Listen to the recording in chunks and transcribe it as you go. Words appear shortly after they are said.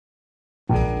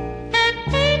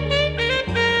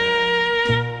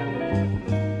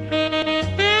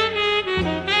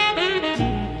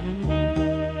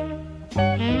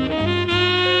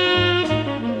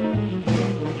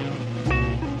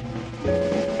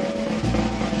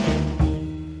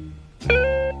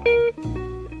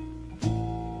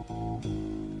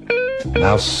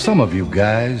Now, some of you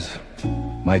guys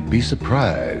might be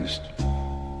surprised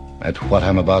at what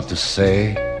I'm about to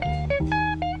say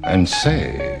and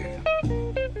say,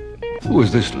 who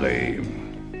is this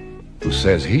lame who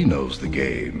says he knows the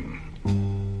game?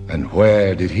 And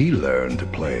where did he learn to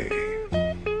play?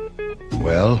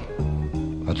 Well,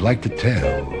 I'd like to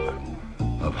tell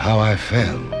of how I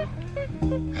fell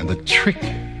and the trick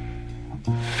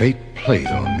fate played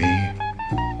on me.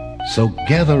 So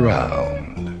gather round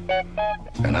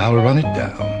and I'll run it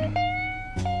down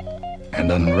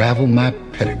and unravel my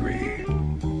pedigree.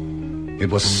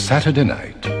 It was Saturday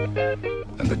night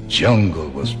and the jungle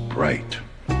was bright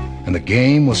and the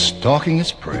game was stalking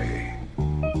its prey.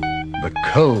 The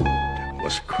code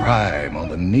was crime on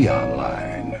the neon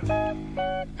line,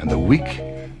 and the weak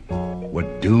were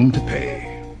doomed to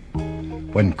pay.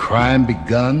 When crime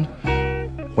begun,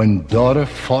 when daughter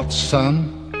fought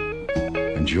son,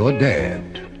 and your dad,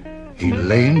 he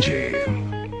lay in jail,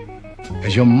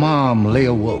 as your mom lay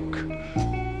awoke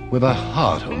with her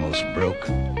heart almost broke,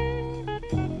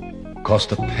 'cause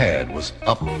the pad was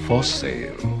up for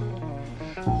sale,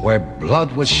 where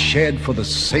blood was shed for the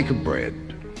sake of bread,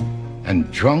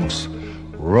 and drunks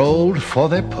rolled for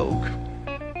their poke,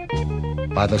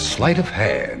 by the sleight of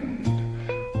hand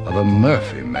of a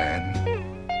Murphy man,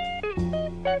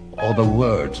 or the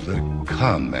words that a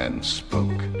con man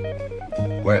spoke,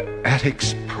 where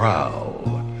attics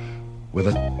prowl with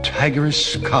a tigerish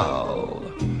scowl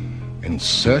in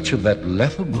search of that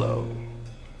lethal blow,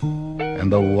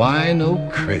 and the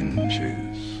wino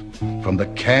cringes from the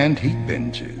canned heat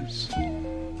benches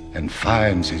and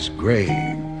finds his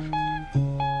grave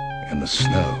in the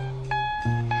snow,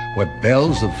 where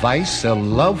bells of vice sell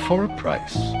love for a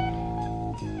price,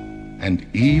 and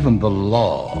even the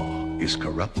law is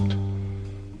corrupt.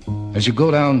 As you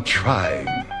go down trying,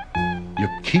 you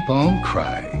keep on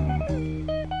crying.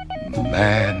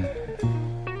 Man,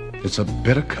 it's a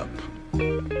bitter cup,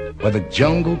 where the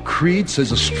jungle creed says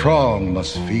the strong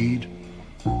must feed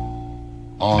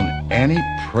on any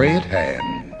prey at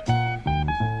hand.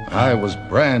 I was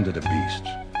branded a beast.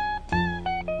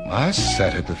 I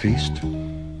sat at the feast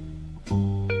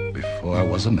before I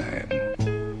was a man,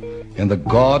 in the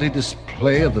gaudy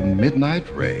display of the midnight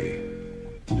ray,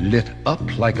 lit up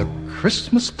like a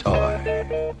Christmas toy.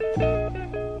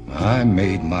 I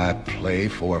made my play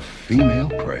for female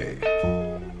prey.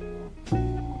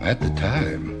 At the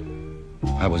time,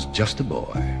 I was just a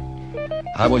boy.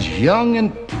 I was young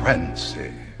and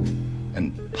prancy,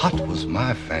 and pot was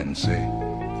my fancy.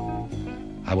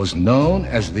 I was known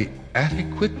as the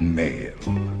adequate male,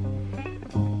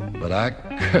 but I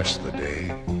cursed the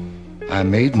day I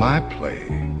made my play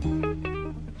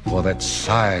for that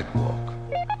sidewalk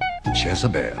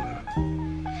Jezebel.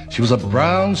 She was a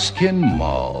brown-skinned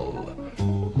moll,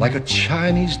 like a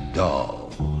Chinese doll,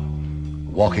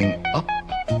 walking up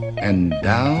and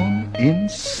down in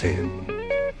sin.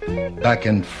 Back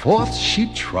and forth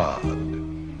she trod,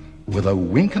 with a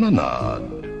wink and a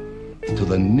nod, to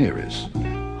the nearest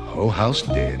hoe-house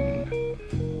den.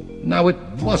 Now it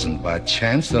wasn't by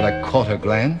chance that I caught her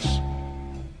glance,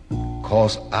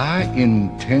 'cause I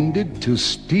intended to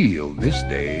steal this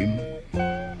dame.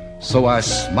 So I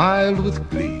smiled with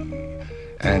glee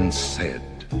and said,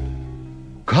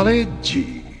 golly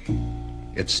gee,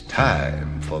 it's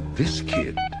time for this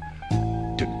kid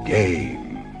to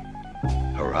game.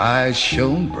 Her eyes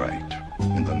shone bright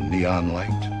in the neon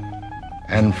light,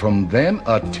 and from them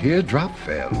a teardrop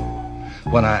fell.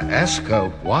 When I asked her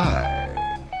why,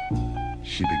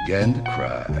 she began to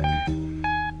cry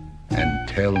and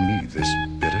tell me this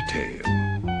bitter tale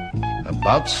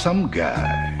about some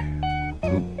guy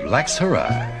who blacks her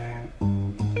eye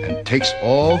and takes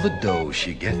all the dough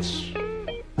she gets,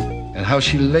 and how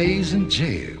she lays in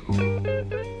jail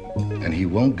and he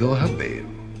won't go her bail,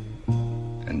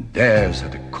 and dares her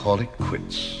to call it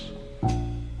quits.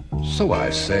 So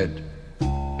I said,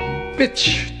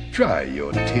 bitch, dry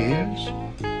your tears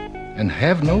and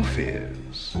have no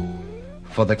fears,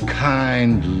 for the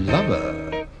kind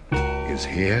lover is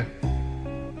here,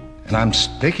 and I'm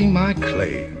staking my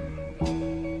claim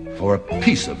for a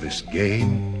piece of this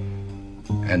game,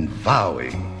 and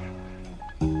vowing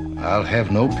I'll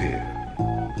have no peer.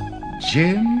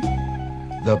 Jim,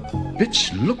 the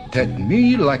bitch looked at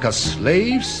me like a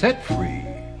slave set free,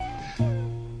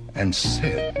 and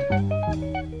said,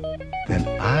 then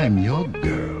I'm your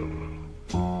girl.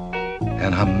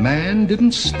 And her man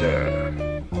didn't stir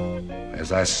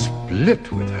as I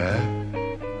split with her,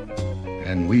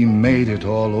 and we made it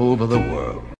all over the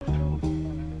world.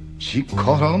 She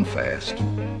caught on fast.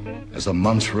 As the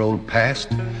months rolled past,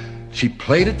 she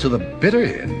played it to the bitter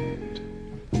end,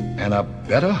 and a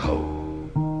better hoe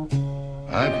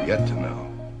I've yet to know.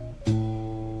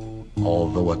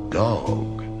 Although a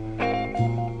dog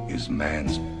is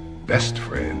man's best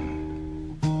friend.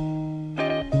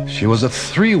 She was a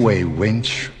three-way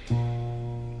winch.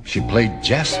 She played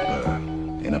Jasper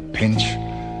in a pinch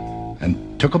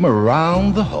and took him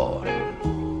around the horn.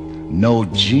 No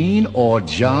Jean or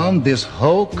John this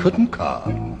hoe couldn't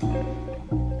con,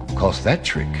 'cause that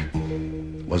trick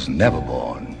was never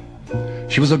born.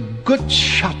 She was a good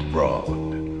shot broad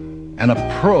and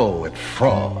a pro at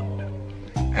fraud,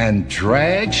 and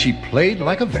drag she played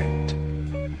like a vet.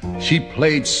 She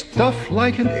played stuff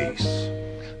like an ace,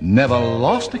 never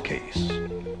lost a case,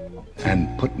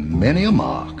 and put many a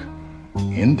mark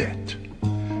in debt.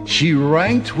 She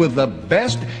ranked with the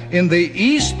best in the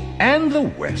East and the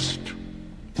West.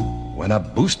 When a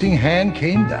boosting hand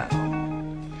came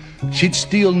down, she'd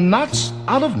steal nuts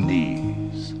out of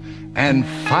knees and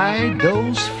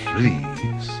Fido's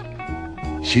fleas.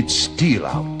 She'd steal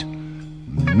out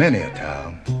many a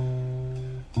town.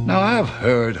 Now I've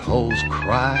heard hoes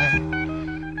cry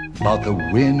about the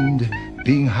wind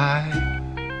being high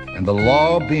and the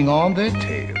law being on their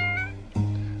tail,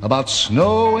 about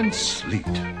snow and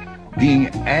sleet being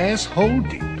asshole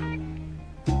deep,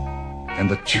 and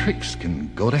the tricks can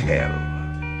go to hell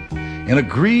in a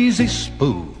greasy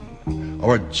spoon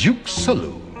or a juke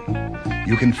saloon.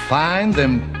 You can find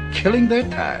them killing their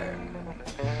time,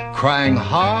 crying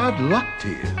hard luck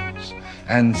tears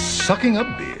and sucking up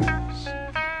beers,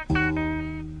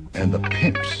 and the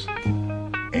pimps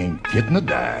ain't getting a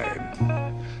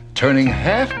dime, turning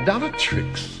half-dollar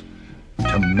tricks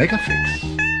to make a fix,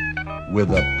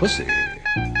 with a pussy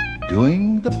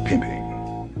doing the pimping.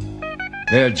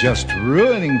 They're just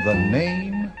ruining the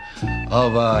name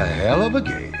of a hell of a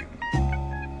game,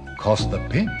 'cause the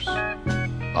pimps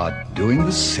are doing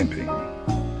the simping.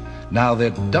 Now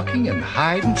they're ducking and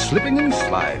hiding, slipping and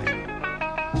sliding,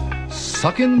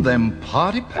 sucking them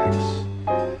party packs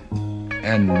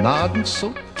and nodding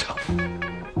so tough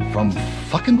from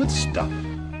fucking with stuff,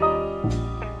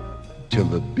 till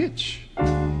the bitch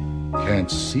can't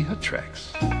see her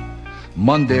tracks.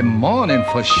 Monday morning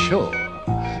for sure,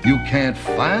 you can't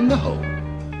find the hoe,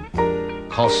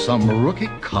 'cause some rookie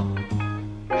cop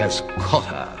has caught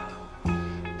her,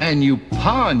 and you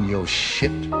pawn your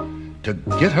shit to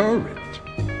get her ripped,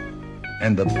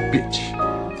 and the bitch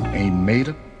ain't made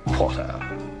a quarter.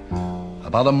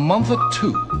 About a month or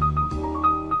two,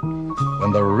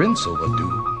 when the rent's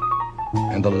overdue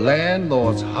and the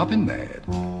landlord's hopping mad,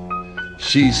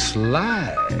 she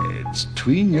slides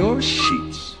between your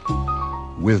sheets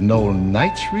with no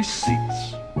night's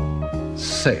receipts,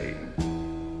 saying,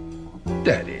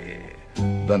 "Daddy,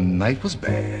 the night was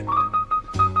bad."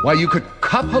 Why, you could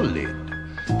cop her lid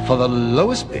for the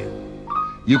lowest bid.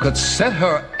 You could set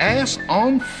her ass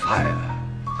on fire.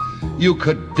 You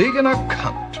could dig an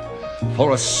account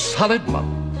for a solid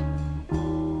month,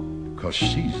 'cause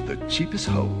she's the cheapest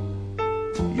hoe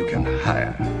you can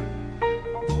hire.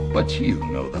 But you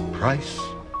know the price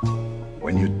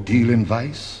when you deal in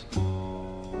vice.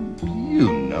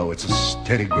 You know it's a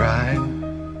steady grind,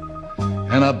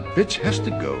 and a bitch has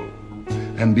to go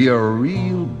and be a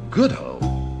real good hoe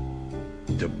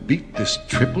to beat this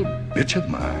triple bitch of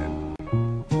mine.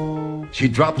 She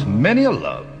dropped many a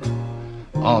lug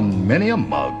on many a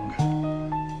mug,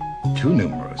 too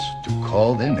numerous to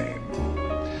call their name.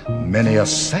 Many a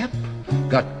sap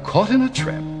got caught in a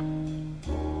trap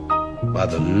by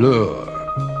the lure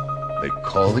they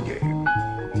call the game.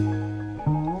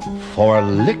 For a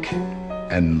lick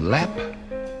and lap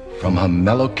from her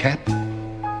mellow cap,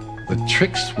 the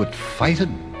tricks would fight a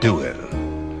duel.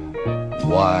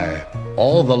 Why,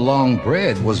 all the long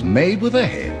bread was made with her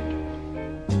head.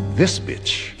 This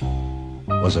bitch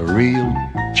was a real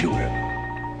jewel.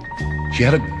 She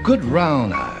had a good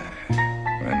round eye,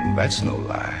 and that's no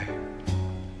lie.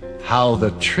 How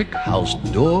the trick house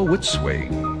door would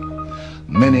swing.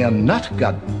 Many a nut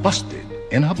got busted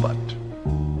in her butt,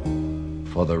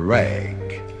 for the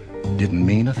rag didn't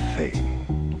mean a thing.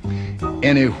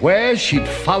 Anywhere she'd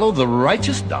follow the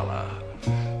righteous dollar,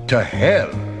 to hell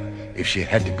if she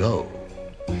had to go,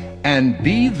 and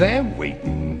be there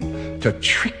waiting to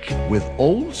trick with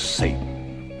old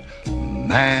Satan.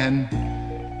 Man,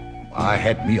 I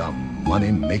had me a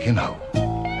money-making hoe.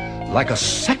 Like a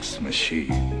sex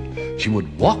machine, she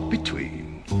would walk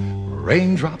between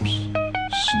raindrops,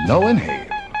 snow and hail,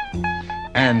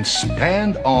 and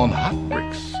stand on hot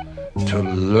bricks to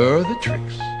lure the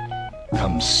tricks,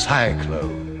 come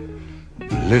cyclone,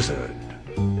 blizzard,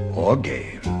 or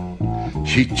gale.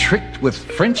 She tricked with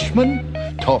Frenchmen,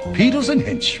 torpedoes, and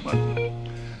henchmen.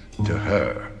 To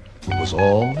her, it was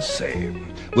all the same.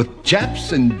 with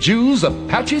Japs and Jews,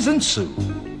 Apaches and Sioux,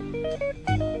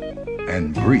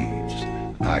 and breeds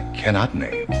I cannot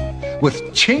name,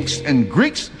 with Chinks and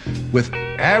Greeks, with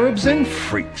Arabs and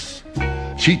freaks.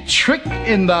 She tricked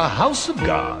in the house of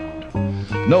God,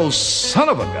 no son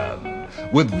of a gun,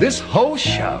 with this whole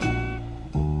shout,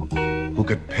 who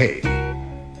could pay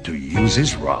to use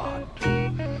his rod.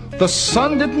 The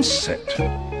sun didn't set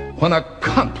when her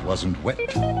cunt wasn't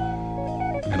wet,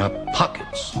 and her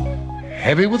pockets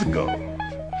heavy with gold,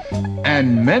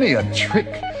 and many a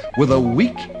trick with a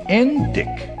week-end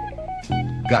dick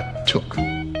got took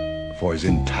for his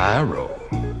entire roll.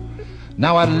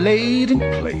 Now I laid and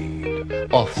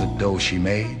played off the dough she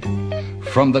made,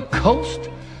 from the coast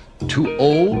to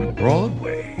old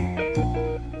Broadway.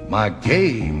 My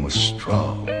game was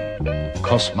strong,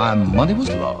 'cause my money was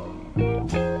long.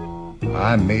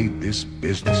 I made this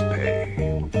business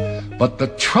pay. But the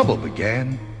trouble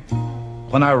began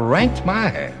when I ranked my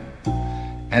hand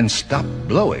and stopped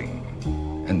blowing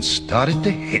and started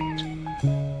to hit.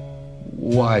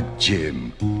 Why,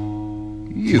 Jim,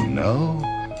 you know,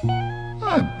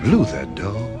 I blew that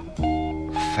dough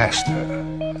faster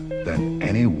than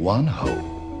any one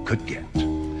hoe could get.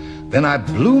 Then I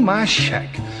blew my shack,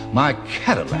 my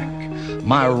Cadillac,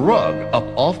 my rug up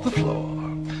off the floor.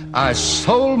 I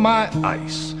sold my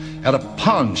ice at a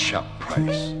pawn shop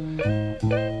price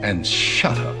and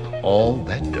shut up all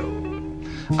that dough.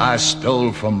 I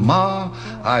stole from Ma,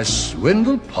 I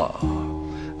swindled Pa,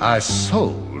 I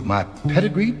sold my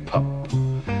pedigreed pup,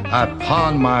 I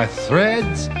pawned my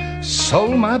threads,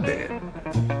 sold my bed,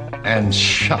 and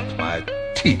shut my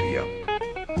TV up.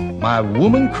 My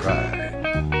woman cried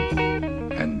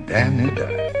and damn near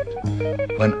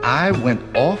died when I went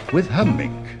off with her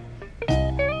mink.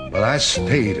 But I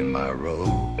stayed in my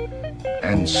road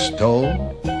and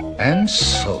stole and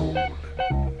sold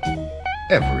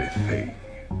everything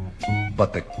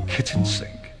but the kitchen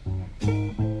sink.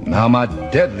 Now my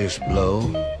deadliest blow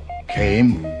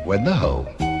came when the hoe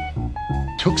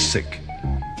took sick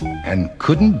and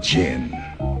couldn't gin.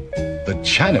 The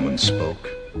Chinaman spoke,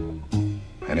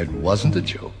 and it wasn't a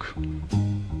joke.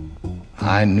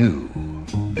 I knew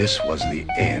this was the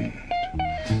end.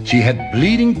 She had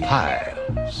bleeding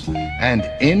piles and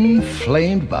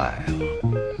inflamed bile.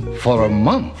 For a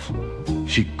month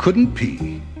she couldn't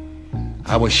pee.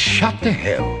 I was shot to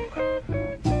hell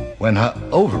when her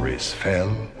ovaries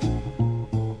fell,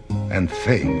 and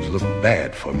things looked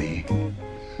bad for me.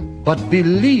 But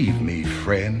believe me,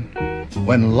 friend,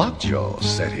 when lockjaw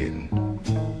set in,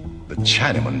 the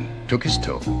Chinaman took his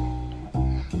toe.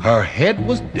 Her head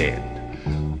was dead,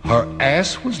 her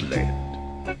ass was lead,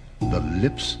 the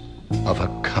lips of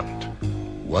her cunt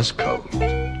was cold.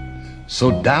 So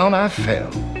down I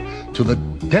fell to the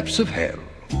depths of hell,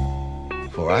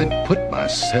 for I'd put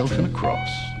myself in a cross.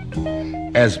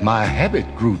 As my habit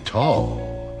grew tall,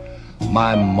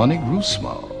 my money grew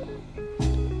small.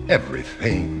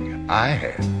 Everything I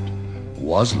had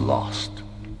was lost.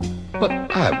 But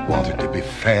I wanted to be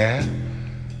fair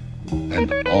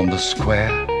and on the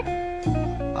square.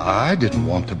 I didn't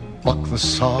want to buck the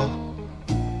saw.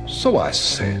 So I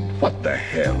said, what the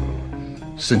hell,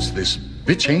 since this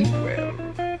bitch ain't well,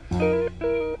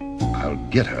 I'll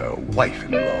get her a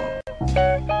wife-in-law.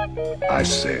 I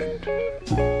said,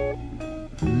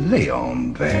 lay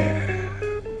on there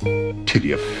till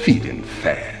you're feeling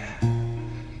fair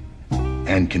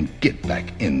and can get back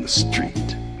in the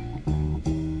street,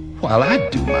 while I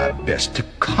do my best to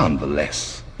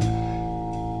convalesce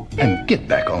and get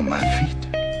back on my feet.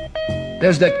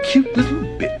 There's that cute little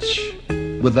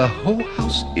bitch with a whole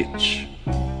house itch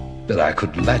that I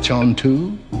could latch on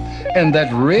to, and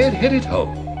that red-headed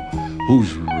hoe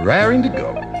who's raring to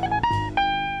go.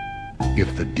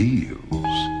 If the deal's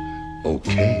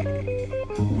okay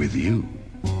with you,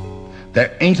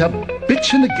 there ain't a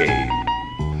bitch in the game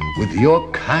with your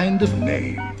kind of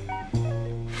name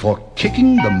for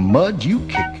kicking the mud you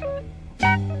kick.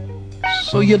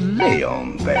 So you lay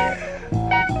on there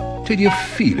till you're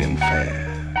feeling fair,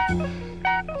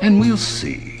 and we'll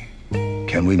see,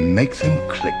 can we make them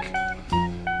click?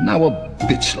 Now a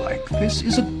bitch like this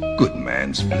is a good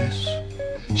man's bliss.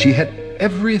 She had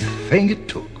everything it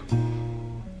took,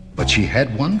 but she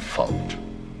had one fault.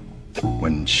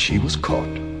 When she was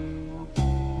caught,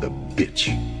 the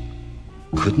bitch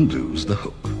couldn't lose the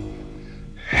hook.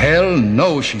 Hell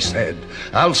no, she said,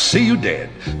 I'll see you dead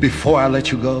before I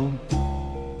let you go.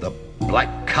 The black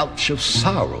couch of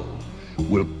sorrow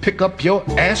will pick up your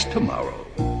ass tomorrow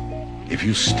if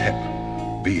you step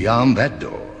beyond that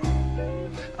door.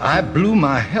 I blew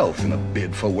my health in a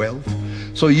bid for wealth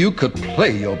so you could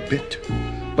play your bit,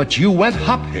 but you went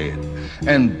hophead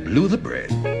and blew the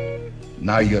bread.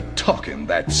 Now you're talking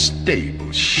that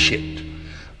stable shit.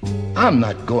 I'm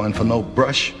not going for no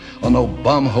brush or no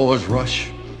bum whores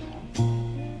rush.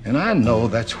 And I know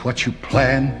that's what you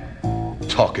plan,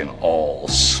 talking all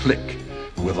slick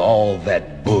with all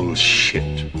that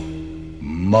bullshit.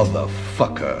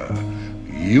 Motherfucker,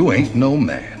 you ain't no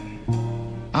man.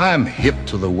 I'm hip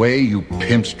to the way you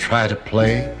pimps try to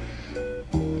play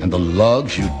and the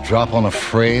lugs you drop on a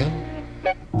frail.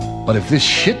 But if this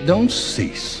shit don't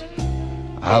cease,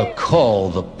 I'll call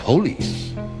the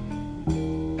police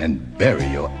and bury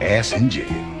your ass in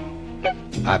jail.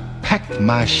 I packed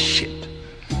my shit,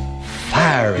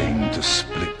 firing to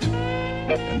split,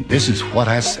 and this is what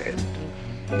I said.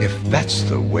 If that's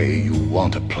the way you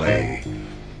want to play,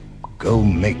 go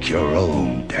make your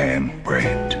own damn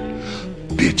bread.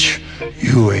 Bitch,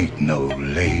 you ain't no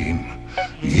lame.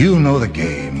 You know the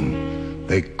game.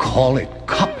 They call it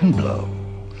cock and blow.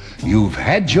 You've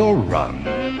had your run,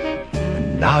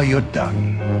 and now you're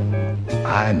done.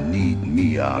 I need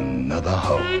me another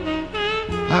hoe.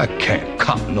 I can't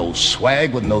cop no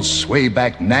swag with no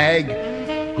swayback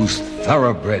nag whose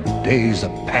thoroughbred days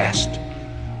are past.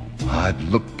 I'd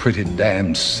look pretty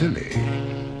damn silly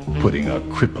putting a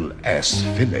crippled ass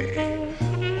filly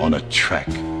on a track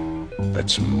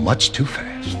that's much too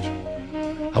fast.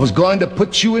 I was going to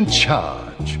put you in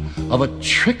charge of a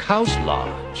trick house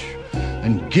lodge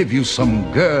and give you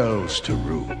some girls to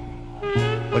rule.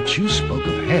 But you spoke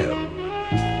of hell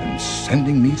and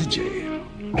sending me to jail.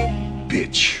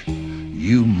 Bitch,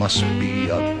 you must be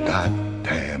a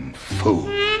goddamn fool.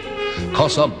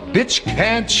 'Cause a bitch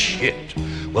can't shit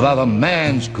without a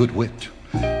man's good wit,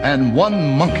 and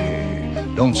one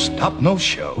monkey don't stop no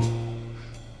show.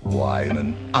 Why, in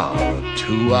an hour or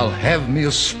two, I'll have me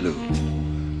a slew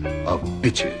of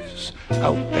bitches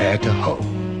out there to hoe.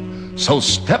 So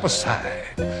step aside,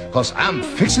 'cause I'm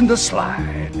fixing to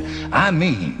slide. I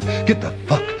mean, get the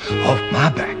fuck off my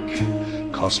back,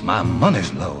 'cause my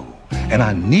money's low, and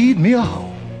I need me a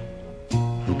hoe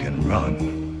who can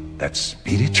run that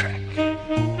speedy track.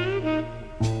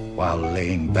 While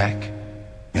laying back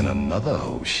in another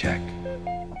hoe shack,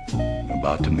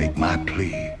 about to make my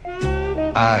plea,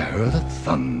 I heard a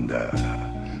thunder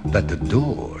that the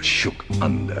door shook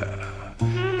under,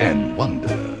 and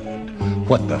wondered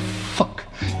what the fuck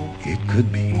it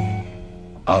could be.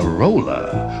 A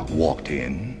roller walked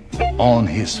in, on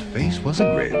his face was a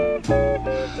grin,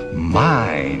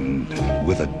 mind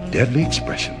with a deadly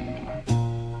expression.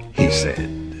 He said,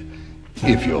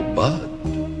 if you're Bud,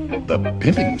 the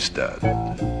pimping stud,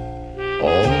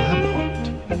 all I want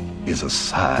is a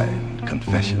signed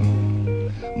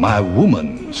confession. My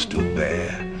woman stood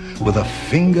there with a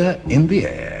finger in the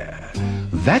air.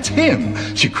 That's him,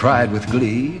 she cried with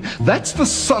glee. That's the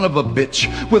son of a bitch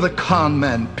with a con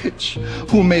man pitch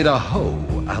who made a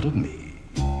hoe out of me.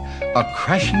 A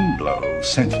crashing blow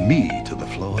sent me to the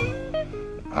floor.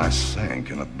 I sank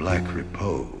in a black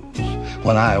repose.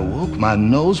 When I awoke, my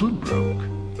nose was broke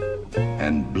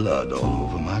and blood all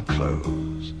over my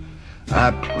clothes.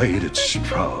 I played it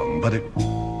strong, but it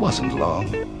wasn't long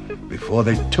before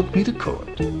they took me to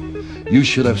court. You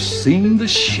should have seen the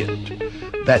shit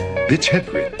that bitch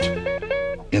had writ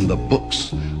in the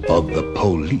books of the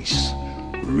police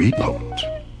report,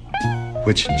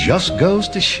 which just goes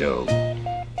to show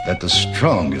that the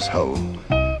strongest hoe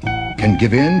can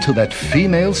give in to that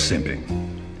female simping.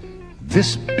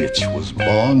 This bitch was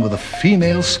born with a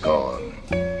female scorn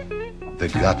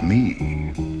that got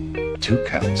me 2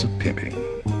 counts of pimping.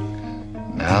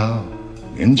 Now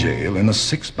in jail in a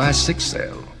 6x6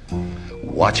 cell,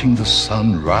 watching the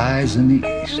sun rise in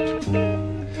the east.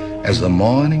 As the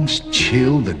mornings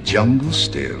chill the jungle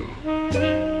still,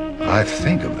 I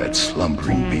think of that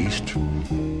slumbering beast.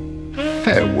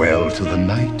 Farewell to the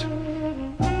night,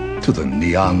 to the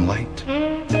neon light.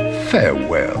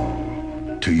 Farewell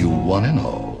to you one and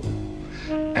all,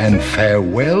 and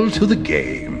farewell to the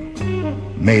game.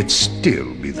 May it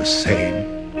still be the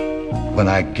same when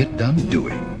I get done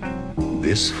doing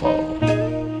this fall.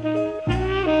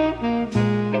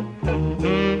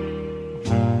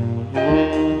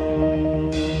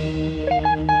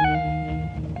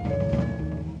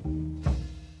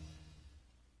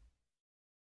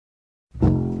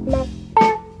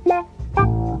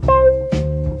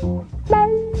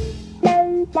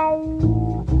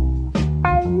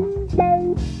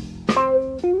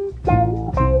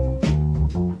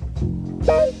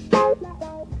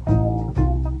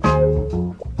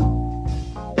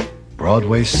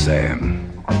 Broadway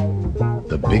Sam,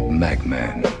 the Big Mac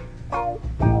Man.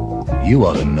 You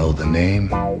ought to know the name.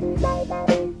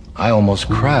 I almost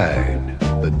cried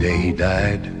the day he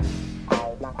died.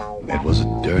 It was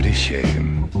a dirty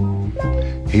shame.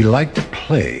 He liked to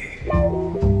play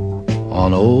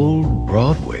on old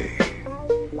Broadway.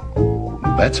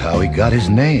 That's how he got his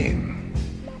name.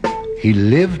 He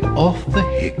lived off the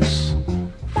hicks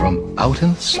from out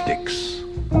in the sticks.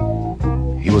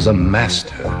 He was a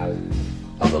master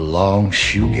of the long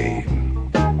shoe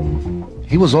game.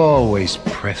 He was always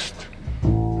pressed,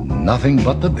 nothing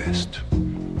but the best.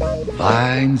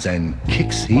 Vines and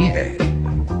kicks he had,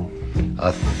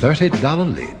 a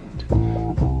 $30 lid,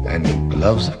 and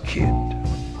gloves of kid.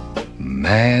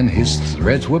 Man, his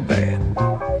threads were bad,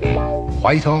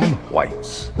 white on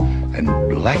whites and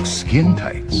black skin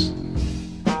tights,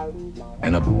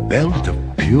 and a belt of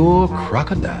pure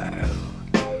crocodile.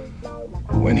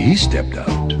 When he stepped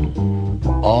out,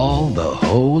 all the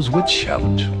hoes would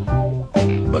shout.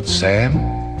 But Sam,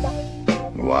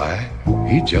 why,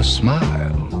 he just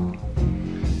smiled.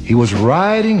 He was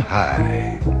riding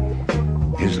high.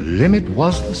 His limit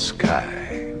was the sky.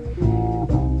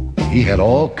 He had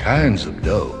all kinds of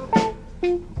dough.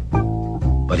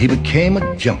 But he became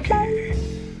a junkie,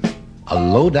 a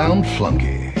low-down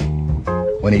flunky,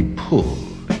 when he pulled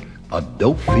a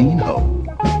dope fiend hoe.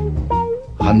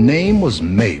 Her name was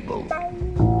Mabel,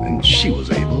 and she was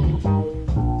able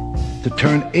to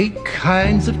turn 8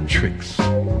 kinds of tricks.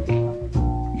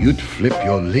 You'd flip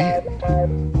your lid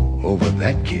over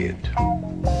that kid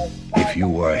if you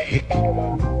were a hick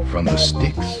from the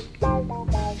sticks.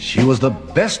 She was the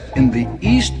best in the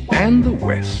East and the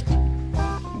West.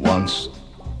 Once,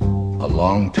 a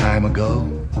long time ago,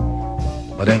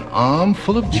 but an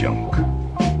armful of junk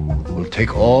will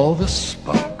take all the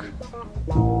spunk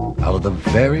out of the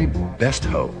very best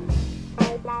hoe.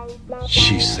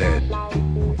 She said,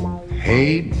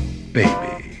 "Hey,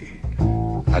 baby,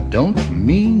 I don't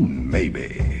mean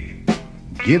maybe.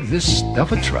 Give this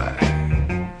stuff a try."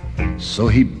 So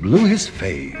he blew his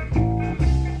fade.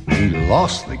 He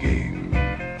lost the game.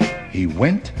 He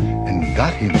went and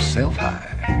got himself high.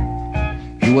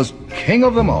 He was king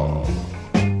of them all,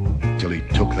 till he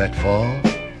took that fall,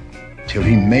 till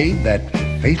he made that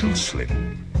fatal slip.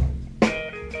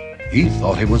 He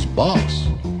thought he was boss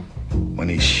when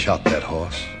he shot that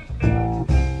horse.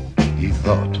 He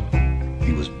thought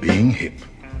he was being hip.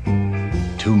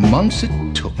 2 months it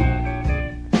took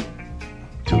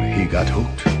till he got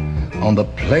hooked on the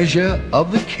pleasure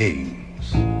of the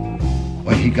kings.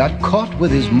 When he got caught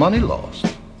with his money lost,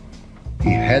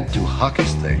 he had to hock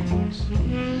his things.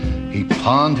 He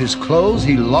pawned his clothes,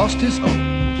 he lost his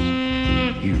homes.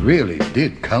 He really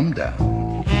did come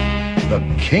down. The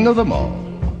king of them all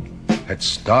had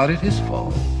started his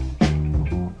fall.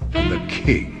 The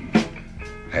king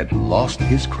had lost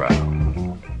his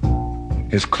crown.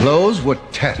 His clothes were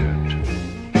tattered,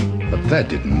 but that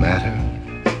didn't matter.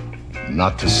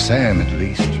 Not to Sam, at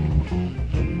least.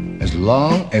 As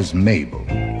long as Mabel,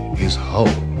 his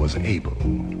hoe, was able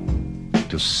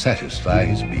to satisfy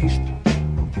his beast.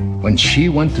 When she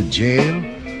went to jail,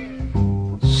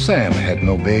 Sam had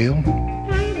no bail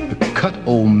to cut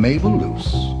old Mabel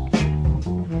loose.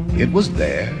 It was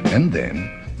there and then,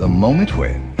 the moment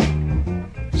when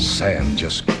Sam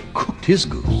just cooked his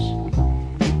goose.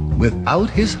 Without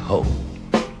his hoe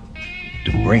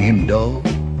to bring him dough,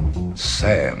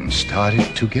 Sam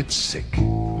started to get sick.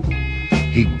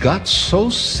 He got so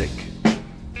sick,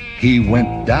 he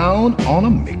went down on a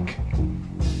mick.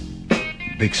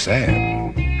 Big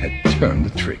Sam had turned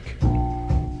the trick.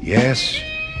 Yes,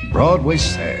 Broadway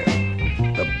Sam,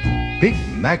 the big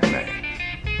magnate,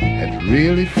 had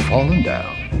really fallen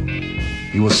down.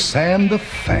 He was Sam the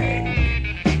Fang,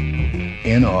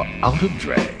 in or out of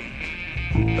drag,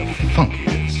 the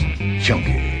funkiest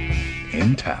junkie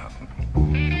in town.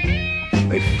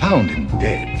 They found him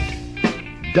dead,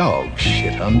 dog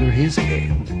shit under his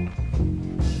head,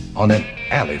 on an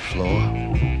alley floor.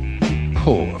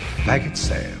 Poor faggot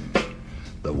Sam,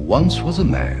 that once was a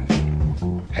man,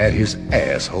 had his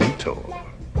asshole tore.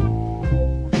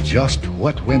 Just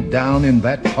what went down in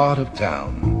that part of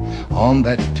town on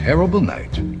that terrible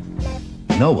night,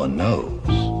 no one knows,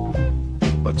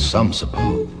 but some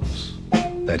suppose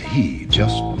that he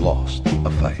just lost a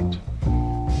fight.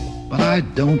 But I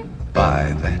don't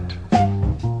buy that.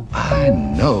 I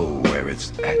know where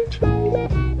it's at.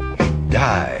 He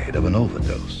died of an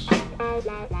overdose.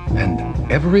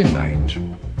 And every night,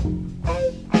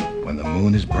 when the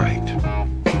moon is bright,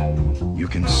 you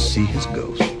can see his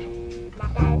ghost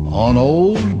on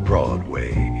old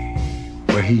Broadway,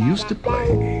 where he used to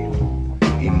play.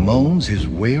 He moans his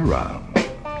way around,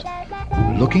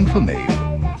 looking for Mabel,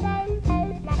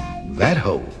 that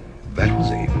hoe that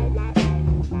was able,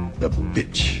 the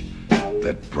bitch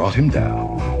that brought him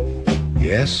down.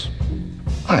 Yes,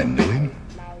 I knew him,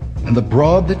 and the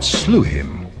broad that slew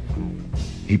him.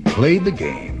 He played the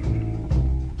game,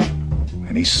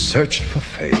 and he searched for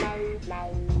fame.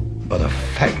 But a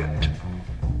faggot,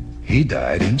 he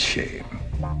died in shame.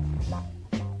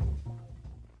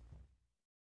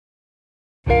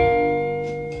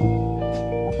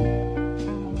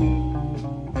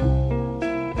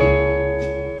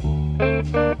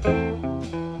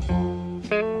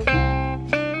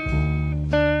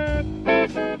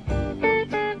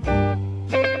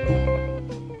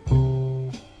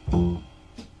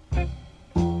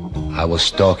 I was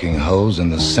stalking hoes in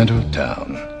the center of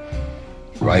town,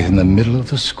 right in the middle of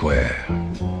the square,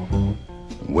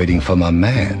 waiting for my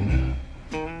man,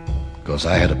 'cause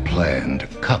I had a plan to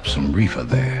cop some reefer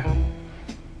there.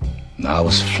 Now I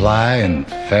was flying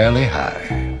fairly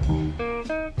high,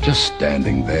 just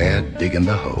standing there digging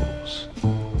the holes,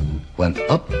 when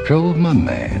up drove my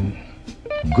man,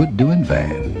 good doing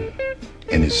van,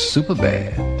 in his super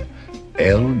bad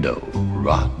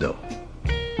Eldorado.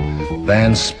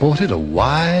 Van sported a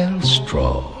wild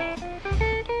straw,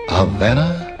 a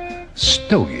Havana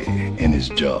stogie in his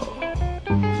jaw,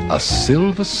 a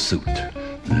silver suit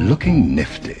looking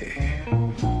nifty,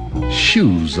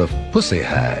 shoes of pussy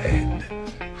hide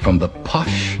from the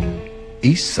posh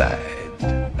east side.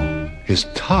 His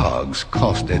togs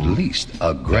cost at least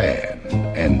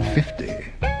 $1,50.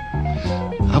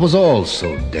 I was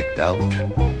also decked out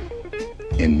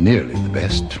in nearly the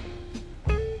best,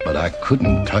 but I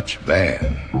couldn't touch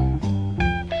Van.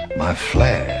 My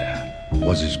flair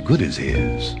was as good as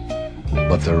his,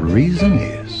 but the reason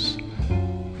is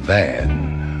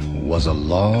Van was a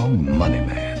long money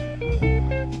man.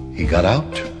 He got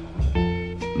out,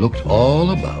 looked all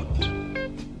about,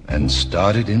 and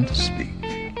started in to speak,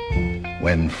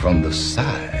 when from the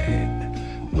side,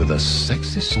 with a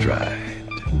sexy stride,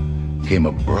 came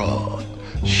a broad,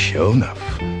 sure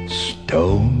enough,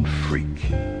 stone freak.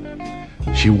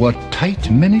 She wore tight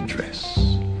mini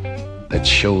dress that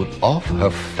showed off her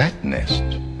fat nest,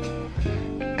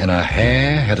 and her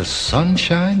hair had a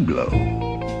sunshine glow,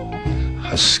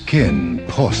 her skin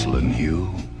porcelain hue,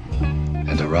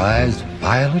 and her eyes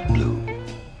violet blue.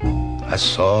 I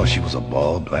saw she was a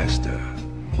ball blaster,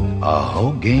 a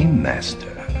whole game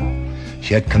master.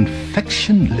 She had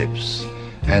confection lips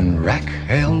and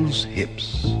Raquel's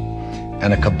hips,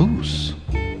 and a caboose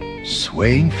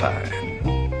swaying fine.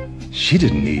 She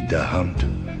didn't need to hunt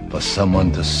for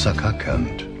someone to suck her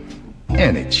cunt.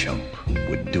 Any chump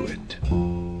would do it,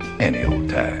 any old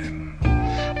time.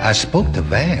 I spoke to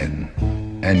Van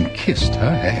and kissed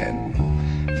her hand,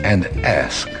 and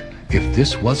asked if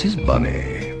this was his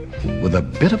bunny. With a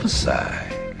bit of a sigh,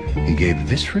 he gave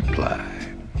this reply: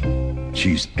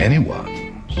 she's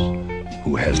anyone's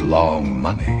who has long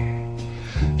money.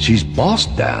 She's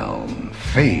bossed down,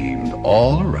 famed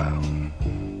all around.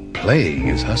 Playing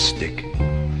is her stick.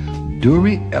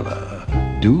 Duriella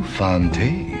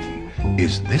Dufontaine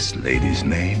is this lady's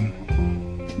name.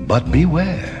 But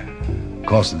beware,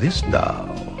 'cause this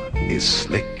doll is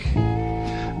slick.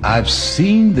 I've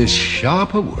seen this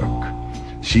sharper work.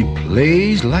 She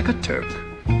plays like a Turk.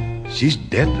 She's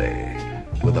deadly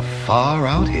with a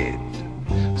far-out head.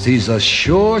 She's a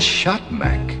sure shot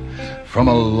Mac from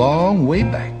a long way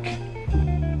back,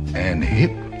 and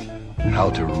hip how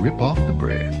to rip off the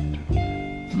bread.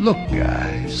 Look,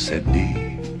 guys, said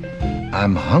Dee,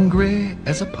 I'm hungry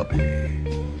as a puppy.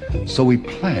 So we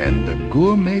planned a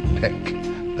gourmet peck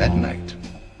that night.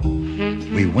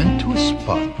 We went to a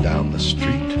spot down the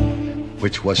street,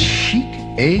 which was chic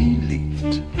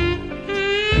elite.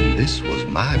 And this was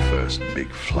my first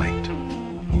big flight.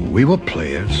 We were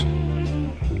players,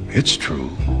 it's true,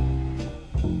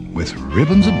 with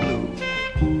ribbons of blue,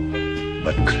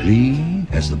 but clean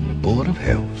as the Board of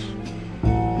Health.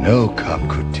 No cop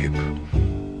could tip,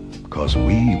 'cause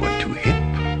we were too hip.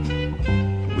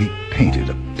 We painted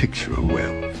a picture of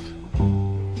wealth.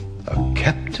 A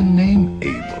captain named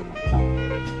Abel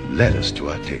led us to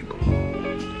our table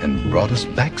and brought us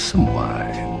back some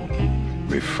wine,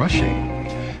 refreshing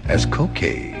as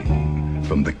cocaine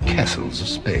from the castles of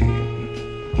Spain.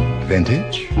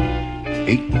 Vintage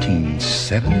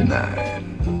 1879.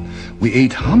 We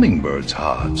ate hummingbirds'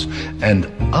 hearts and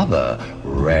other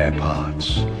rare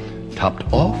parts, topped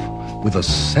off with a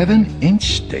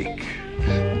 7-inch steak,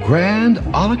 grand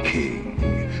a la king,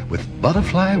 with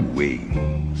butterfly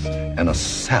wings, and a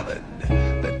salad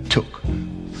that took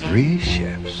 3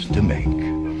 chefs to make.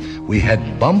 We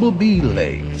had bumblebee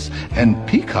legs and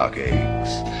peacock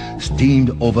eggs,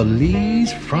 steamed over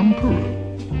lees from Peru.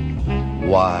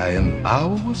 Why, an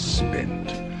hour was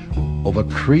spent over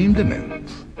creme de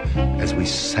menthe as we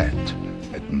sat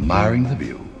admiring the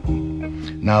view.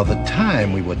 Now the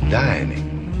time we were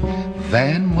dining,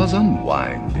 Van was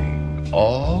unwinding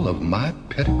all of my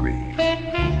pedigree.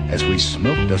 As we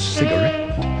smoked a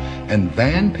cigarette and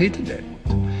Van paid the debt,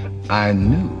 I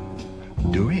knew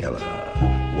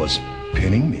Duriella was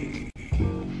pinning me.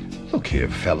 "Look here,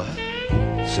 fella,"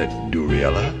 said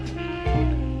Duriella,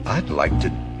 "I'd like to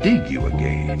dig you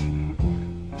again.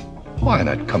 Why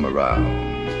not come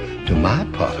around to my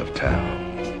part of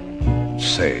town?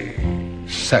 Say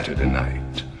Saturday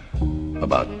night,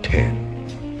 about 10.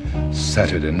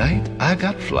 Saturday night I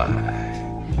got fly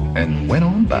and went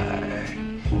on by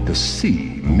to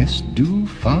see Miss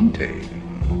Dufontaine.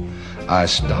 I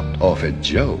stopped off at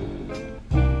Joe,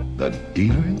 the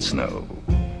dealer in snow,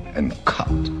 and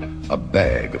caught a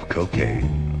bag of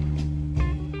cocaine.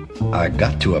 I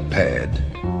got to a pad,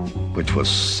 which was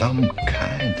some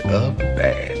kind of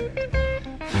bad,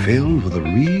 filled with a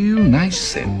real nice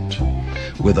scent,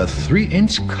 with a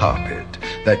 3-inch carpet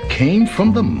that came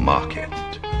from the market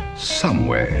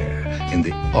somewhere in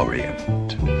the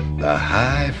Orient. The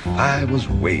high five was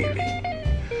waving.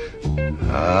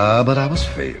 But I was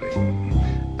failing.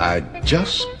 I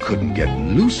just couldn't get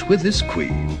loose with this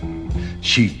queen.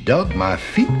 She dug my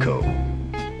feet cold,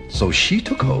 so she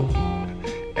took hold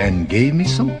and gave me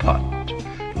some pot,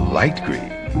 light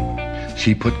green.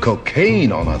 She put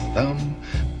cocaine on her thumb,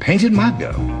 painted my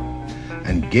gum,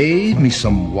 and gave me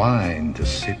some wine to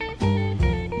sip.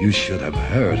 You should have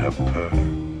heard her purr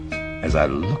as I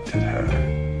looked at her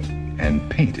and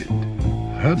painted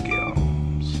her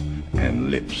gums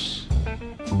and lips.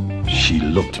 She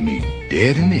looked me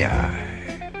dead in the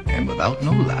eye, and without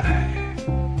no lie,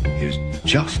 here's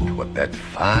just what that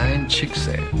fine chick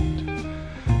said: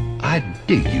 "I'd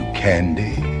dig you,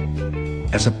 Candy,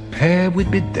 as a pair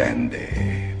we'd be dandy.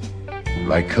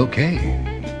 Like cocaine,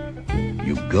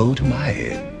 you go to my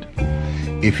head.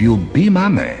 If you'll be my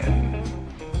man,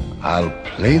 I'll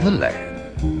play the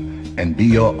land and be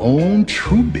your own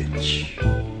true bitch.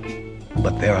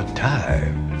 But there are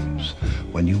times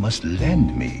when you must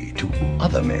lend me to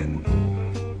other men,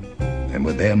 and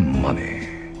with their money,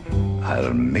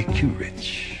 I'll make you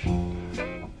rich."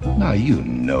 Now you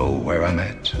know where I'm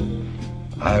at.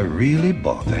 I really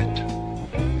bought that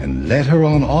and led her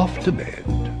on off to bed.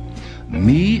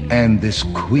 Me and this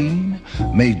queen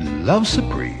made love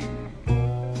supreme,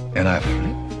 and I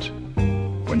flipped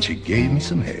when she gave me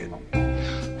some head.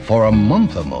 For a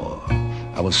month or more,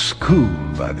 I was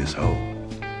schooled by this hoe.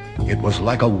 It was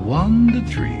like a wonder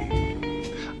dream.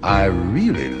 I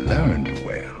really learned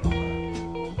well,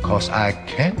 'cause I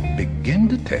can't begin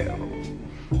to tell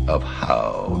of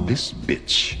how this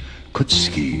bitch could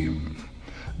scheme.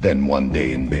 Then one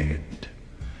day in bed,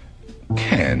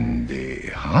 "Candy,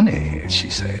 honey," she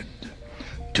said,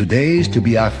 "today's to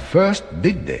be our first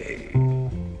big day.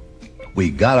 We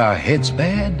got our heads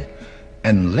bad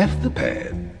and left the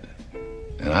pad,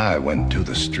 and I went to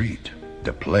the street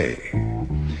to play.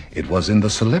 It was in the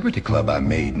Celebrity Club I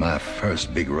made my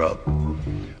first big rub,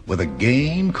 with a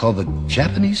game called the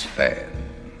Japanese Fan.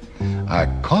 I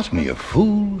caught me a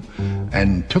fool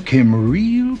and took him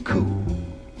real cool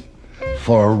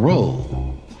for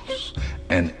rolls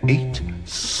and 8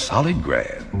 solid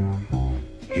grand.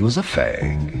 He was a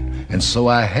fag, and so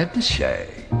I had to shag.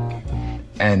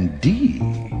 And Dee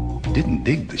didn't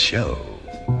dig the show,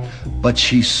 but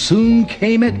she soon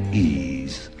came at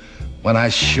ease when I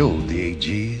showed the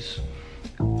AGs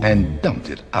and dumped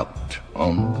it out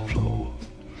on the floor.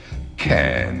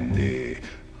 "Candy,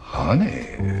 honey,"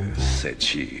 said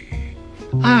she,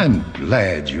 "I'm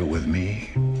glad you're with me.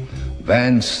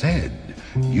 Van said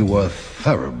you were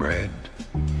thoroughbred,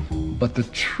 but the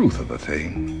truth of the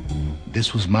thing,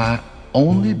 this was my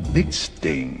only big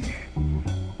sting,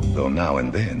 though now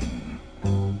and then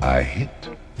I hit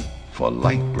for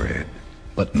light bread.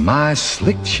 But my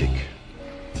slick chick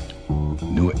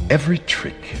knew every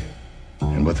trick,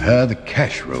 and with her the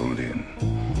cash rolled in.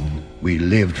 We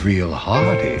lived real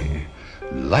hearty.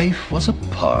 Life was a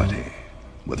party,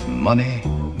 with money,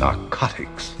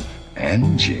 narcotics,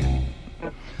 and gin.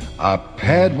 Our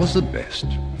pad was the best,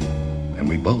 and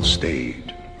we both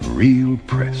stayed real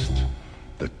pressed.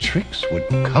 The tricks would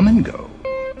come and go.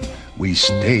 We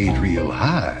stayed real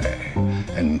high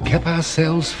and kept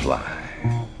ourselves fly.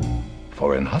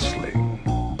 For in hustling,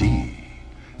 Dee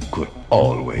could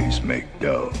always make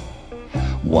dough.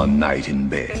 One night in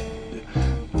bed,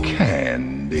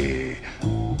 "Candy,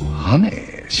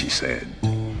 honey," she said,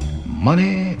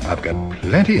 "money I've got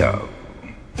plenty of,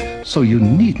 so you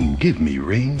needn't give me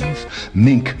rings,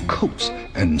 mink coats,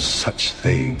 and such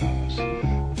things.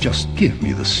 Just give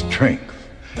me the strength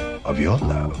of your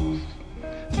love."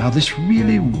 Now this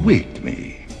really waked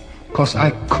me, 'cause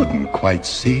I couldn't quite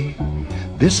see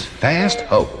this fast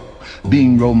hoe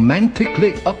being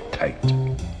romantically uptight.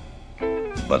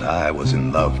 But I was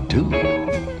in love too,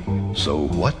 so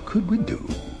what could we do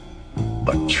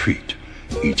but treat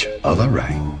each other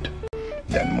right?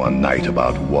 Then one night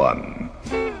about 1,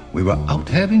 we were out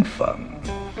having fun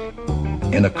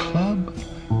in a club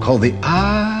called the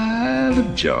Isle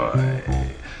of Joy,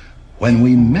 when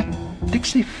we met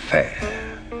Dixie Fair,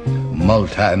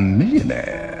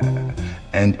 multi-millionaire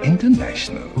and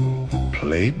international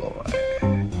playboy.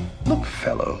 "Look,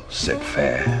 fellow," said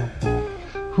Fair,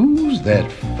 "who's that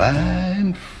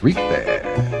fine freak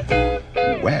there,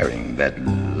 wearing that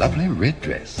lovely red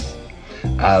dress?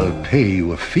 I'll pay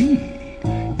you a fee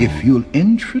if you'll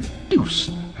introduce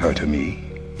her to me."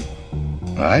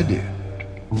 I did,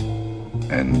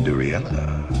 and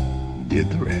Duriella did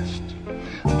the rest.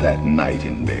 That night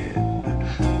in bed,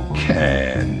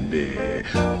 "Candy,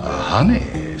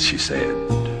 honey," she said,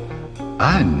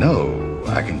 "I know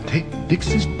I can take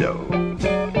Dixie's dough,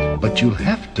 but you'll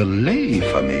have to lay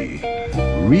for me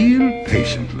real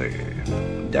patiently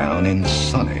down in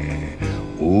sunny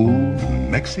old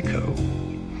Mexico.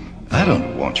 I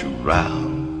don't want you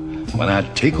round when I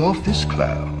take off this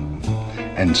clown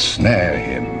and snare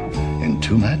him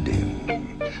into my den.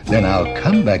 Then I'll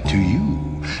come back to you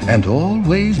and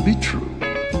always be true,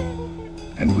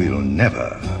 and we'll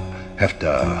never have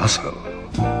to hustle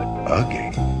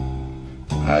again."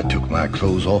 I took my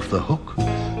clothes off the hook,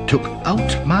 took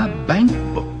out my bank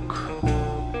book,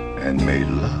 and made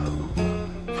love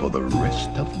for the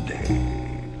rest of the day.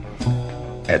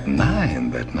 At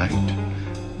 9 that night,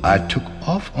 I took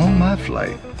off on my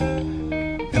flight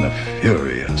in a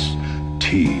furious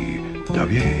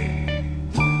TWA.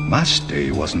 My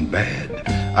stay wasn't bad.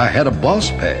 I had a boss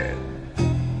pad,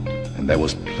 and there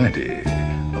was plenty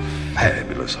of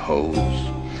fabulous hoes.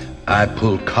 I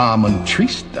pulled Carmen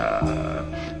Trista,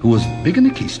 who was big in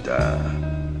Nikista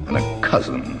and a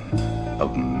cousin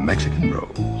of Mexican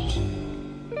Rose.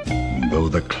 Though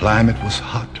the climate was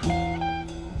hot,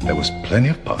 there was plenty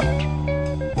of pot,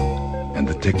 and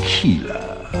the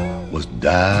tequila was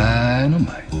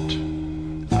dynamite.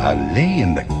 I lay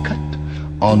in the cut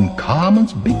on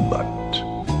Carmen's big butt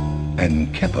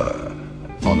and kept her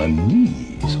on her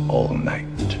knees all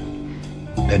night.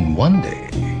 Then one day,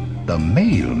 the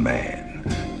mailman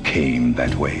came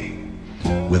that way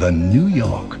with a New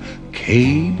York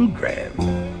cablegram.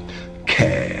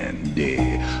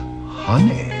 "Candy,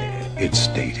 honey," it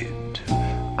stated,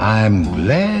 "I'm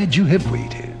glad you have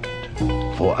waited,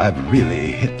 for I've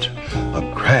really hit a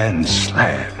grand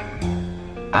slam.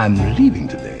 I'm leaving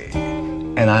today,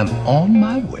 and I'm on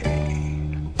my way,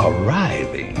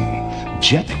 arriving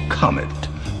Jet Comet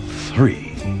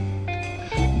 3.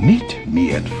 Meet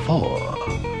me at 4.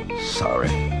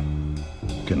 Sorry,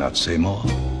 cannot say more.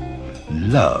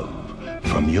 Love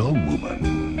from your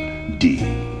woman, D.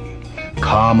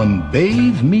 Carmen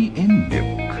bathed me in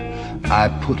milk. I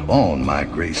put on my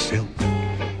gray silk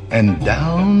and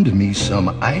downed me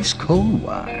some ice-cold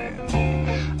wine.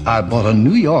 I bought a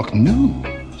New York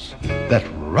News that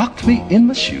rocked me in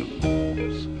my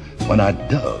shoes when I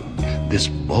dug this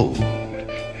bold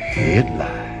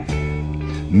headline: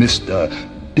 "Mr.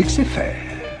 Dixie Fair,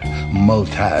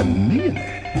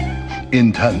 multi-millionaire,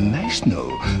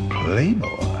 international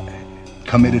playboy,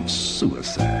 committed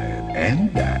suicide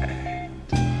and died.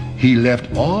 He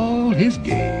left all his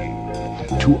game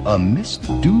to a Miss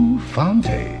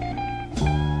Dufontaine,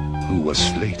 who was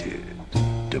slated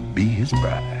to be his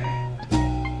bride."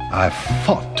 I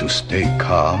fought to stay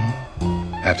calm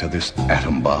after this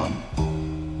atom bomb,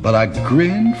 but I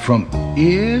grinned from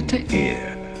ear to ear.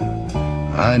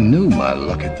 I knew my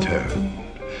luck had turned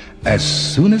as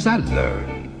soon as I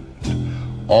learned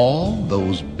all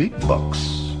those big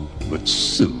bucks would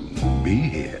soon be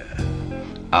here.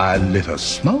 I lit a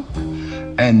smoke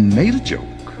and made a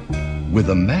joke with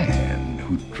the man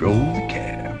who drove the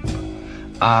cab.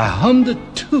 I hummed a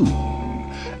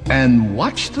tune and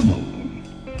watched the moon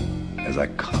as I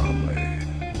calmly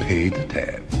paid the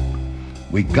tab.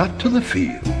 We got to the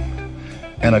field,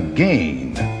 and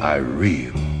again I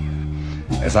reeled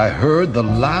as I heard the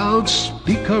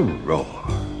loudspeaker roar.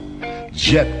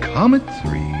 Jet Comet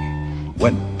 3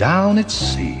 went down at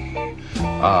sea,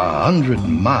 100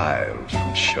 miles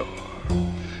from shore.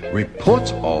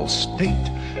 Reports all state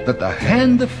that the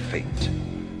hand of fate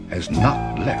has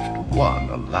not left one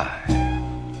alive.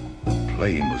 The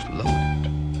plane was loaded,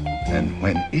 and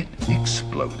when it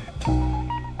exploded,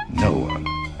 no one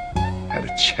had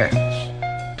a chance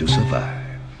to survive.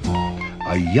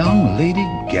 A young lady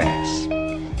gasped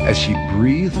as she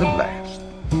breathed her last.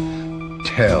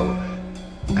 "Tell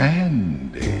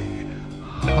Andy,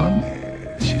 Honey,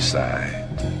 she sighed,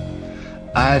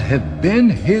 I'd have been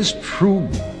his true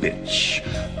bitch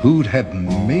who'd have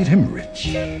made him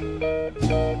rich.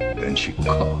 Then she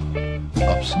coughed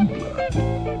up some blood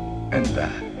and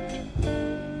died.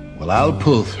 Well, I'll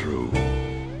pull through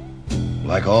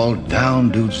like all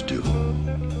down dudes do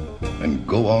and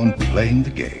go on playing the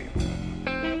game.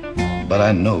 But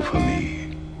I know for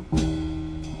me,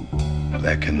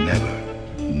 there can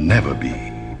never be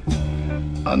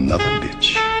another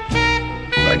bitch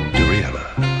like Duriella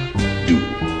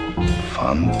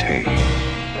DuFontaine.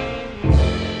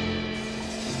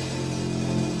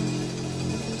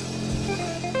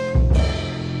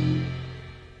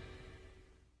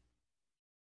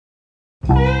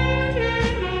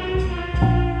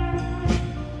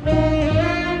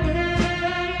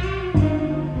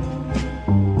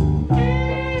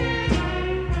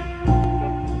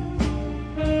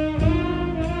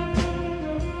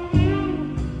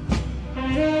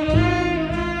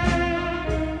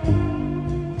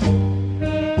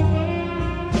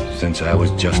 Since I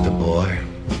was just a boy,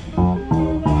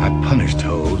 I punished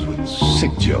hoes with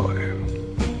sick joy.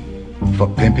 For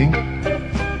pimping,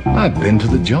 I've been to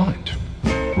the joint,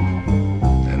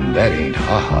 and that ain't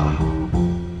ha-ha.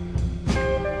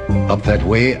 Up that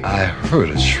way, I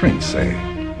heard a shrink say,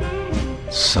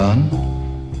 son,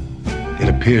 it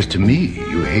appears to me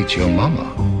you hate your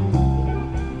mama.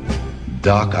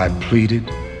 Doc, I pleaded,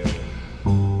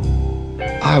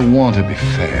 I want to be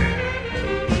fair.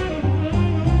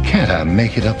 Can't I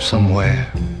make it up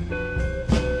somewhere?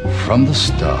 From the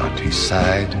start, he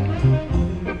sighed,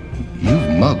 you've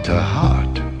mugged her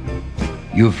heart.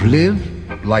 You've lived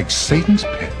like Satan's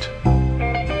pet.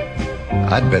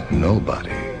 I bet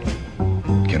nobody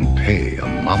can pay a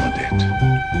mama debt.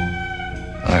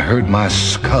 I heard my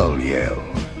skull yell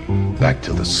back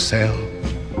to the cell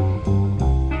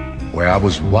where I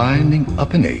was winding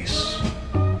up an ace.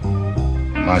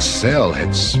 My cell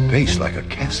had space like a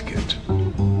casket.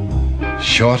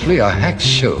 Shortly, a hack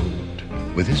showed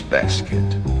with his basket.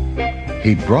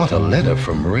 He brought a letter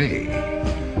from Ray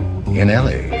in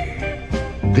L.A.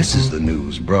 This is the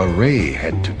news Bruh Ray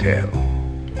had to tell.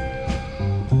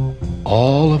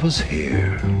 All of us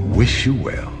here wish you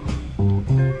well.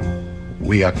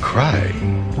 We are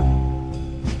crying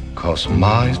 'cause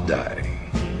Ma is dying.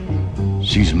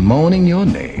 She's moaning your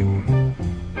name,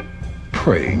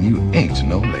 praying you ain't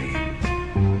no lame,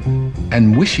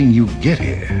 and wishing you get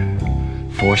here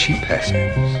before she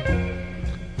passes.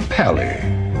 Pally,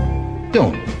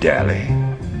 don't dally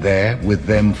there with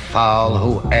them foul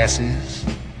ho asses.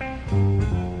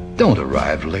 Don't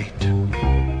arrive late.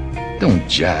 Don't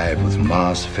jive with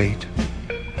Ma's fate.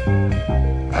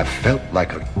 I felt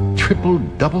like a triple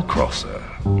double crosser.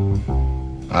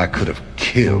 I could have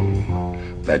killed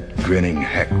that grinning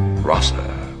hack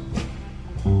Rosser.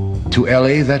 To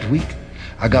L.A. that week,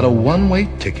 I got a one-way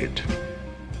ticket.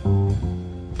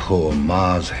 Poor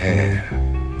Ma's hair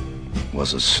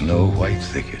was a snow-white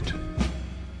thicket.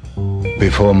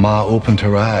 Before Ma opened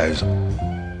her eyes,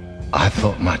 I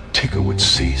thought my ticker would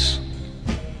cease.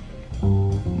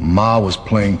 Ma was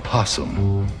playing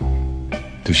possum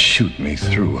to shoot me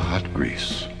through hot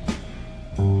grease.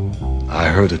 I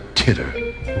heard a titter.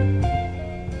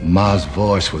 Ma's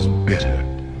voice was bitter.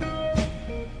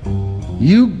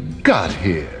 You got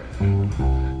here.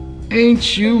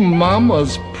 Ain't you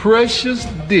Mama's precious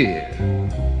dear?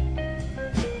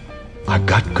 I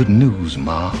got good news,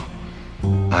 Ma,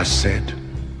 I said.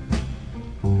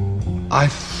 I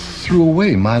threw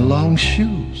away my long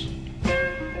shoes.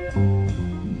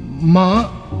 Ma,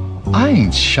 I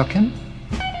ain't shucking.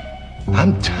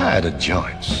 I'm tired of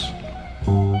joints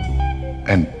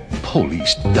and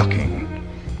police ducking.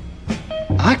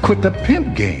 I quit the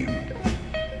pimp game.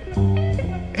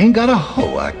 Ain't got a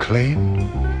hoe I claim.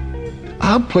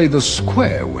 I'll play the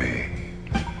square way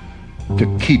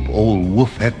to keep old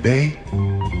Wolf at bay.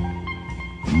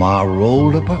 Ma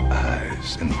rolled up her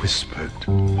eyes and whispered,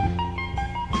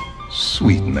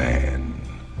 sweet man,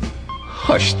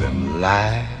 hush them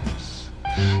lies.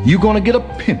 You gonna get a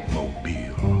pimp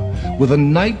mobile with a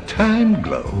nighttime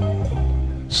glow,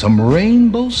 some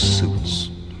rainbow suits,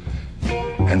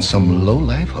 and some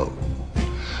low-life hoe.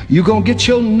 You gonna get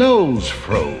your nose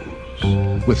froze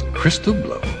with crystal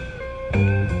glow.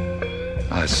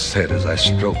 I said as I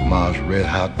stroked Ma's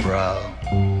red-hot brow,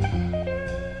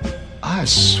 I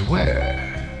swear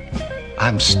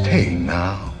I'm staying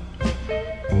now.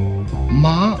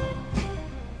 Ma,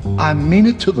 I mean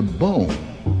it to the bone.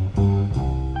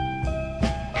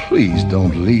 Please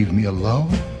don't leave me alone.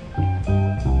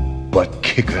 But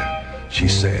kicker, she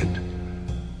said,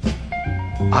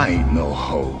 I ain't no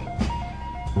hoe.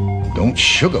 Don't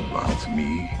sugar mouth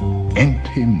me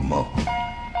anymore.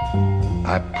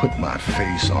 I put my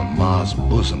face on Ma's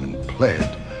bosom and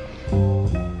pled.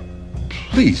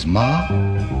 Please, Ma,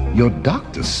 your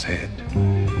doctor said,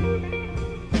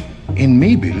 in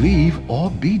me believe or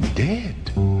be dead.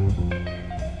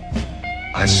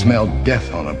 I smelled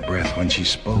death on her breath when she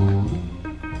spoke.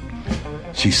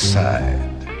 She sighed.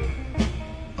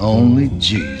 Only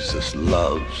Jesus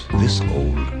loves this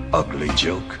old ugly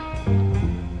joke.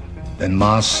 Then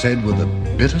Ma said with a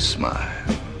bitter smile,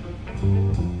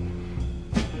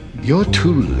 you're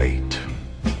too late.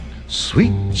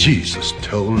 Sweet Jesus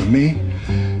told me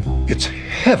it's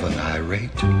heaven I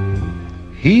rate.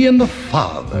 He and the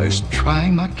Father is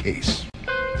trying my case.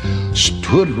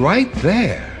 Stood right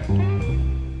there,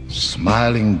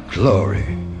 smiling glory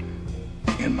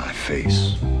in my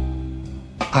face.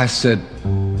 I said,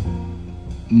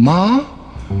 Ma,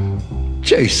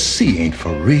 JC ain't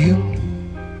for real.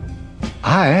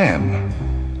 I am.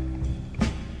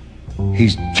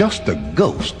 He's just a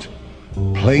ghost,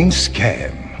 plain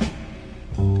scam.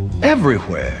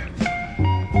 Everywhere.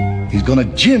 He's gonna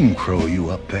Jim Crow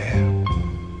you up there.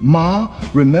 Ma,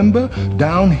 remember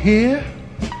down here?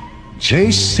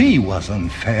 JC was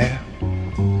unfair.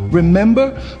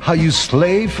 Remember how you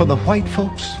slaved for the white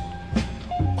folks?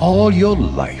 All your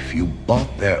life you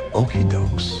bought their okey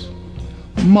dokes.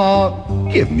 Ma,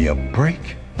 give me a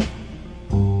break.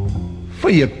 For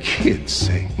your kid's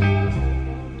sake.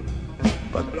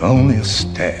 But only a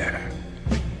stare.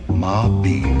 Ma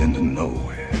beamed into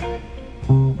nowhere.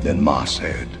 Then Ma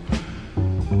said,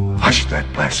 hush that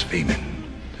blaspheming.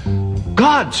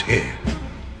 God's here.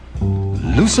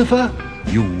 Lucifer,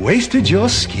 you wasted your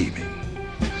scheming.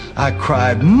 I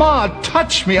cried, Ma,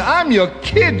 touch me. I'm your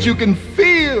kid. You can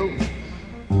feel.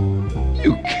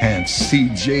 You can't see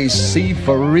JC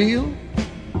for real.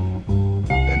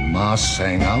 Then Ma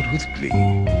sang out with glee.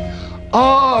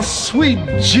 Oh, sweet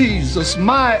Jesus,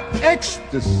 my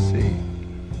ecstasy.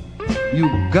 You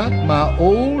got my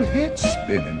old head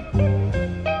spinning.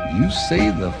 You say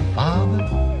the Father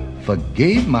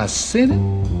forgave my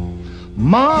sinning?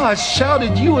 Ma, I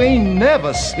shouted, you ain't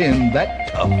never sinned that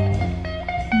tough.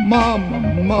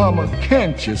 Mama, mama,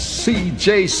 can't you see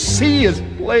JC is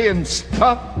playing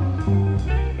stuff?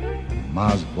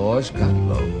 Ma's voice got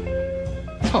low,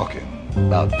 talking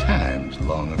about times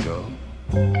long ago,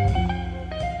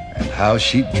 and how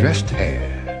she dressed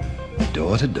hair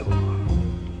door to door.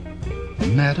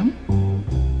 Madam,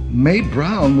 May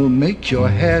Brown will make your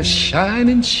hair shine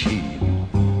and sheen.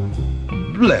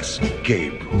 Bless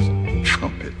Gabriel's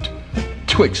trumpet,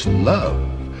 twixt love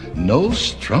no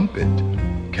strumpet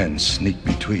can sneak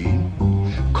between.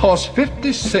 Cost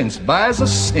 50 cents, buys a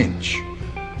cinch.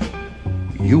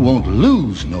 You won't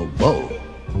lose no beau,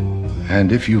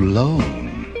 and if you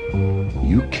loan,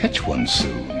 you catch one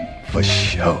soon for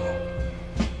show.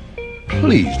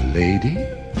 Please, lady,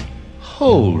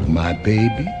 hold my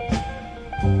baby.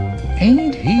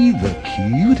 Ain't he the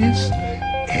cutest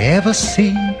ever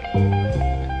seen?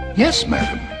 Yes,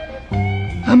 madam,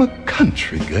 I'm a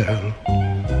country girl.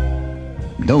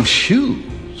 No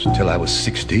shoes till I was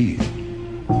 16,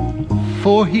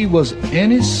 for he was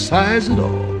any size at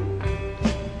all.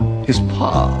 His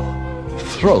pa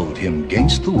throwed him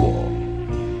against the wall.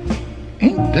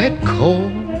 Ain't that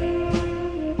cold?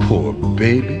 Poor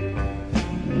baby,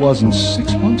 wasn't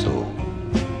 6 months old.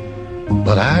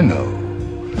 But I know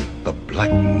the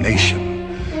black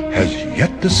nation has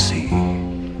yet to see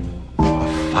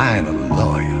a finer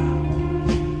lawyer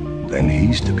than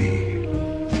he's to be.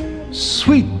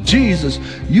 Sweet Jesus,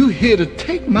 you here to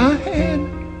take my hand?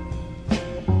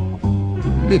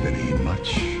 Living ain't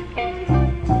much.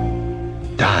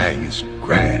 Dying is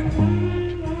grand.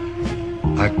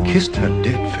 I kissed her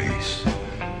dead face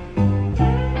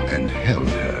and held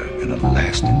her in a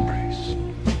last embrace.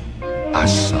 I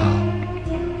sobbed,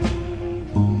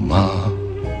 Ma,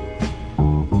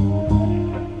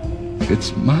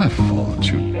 it's my fault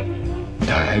you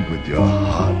died with your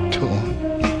heart torn.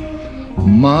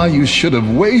 Ma, you should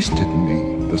have wasted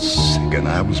me the second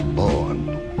I was born.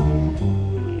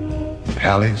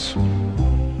 Pallies,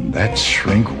 that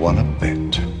shrink won a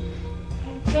bet.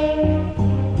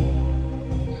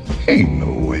 Ain't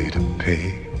no way to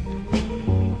pay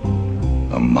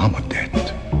a mama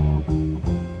debt.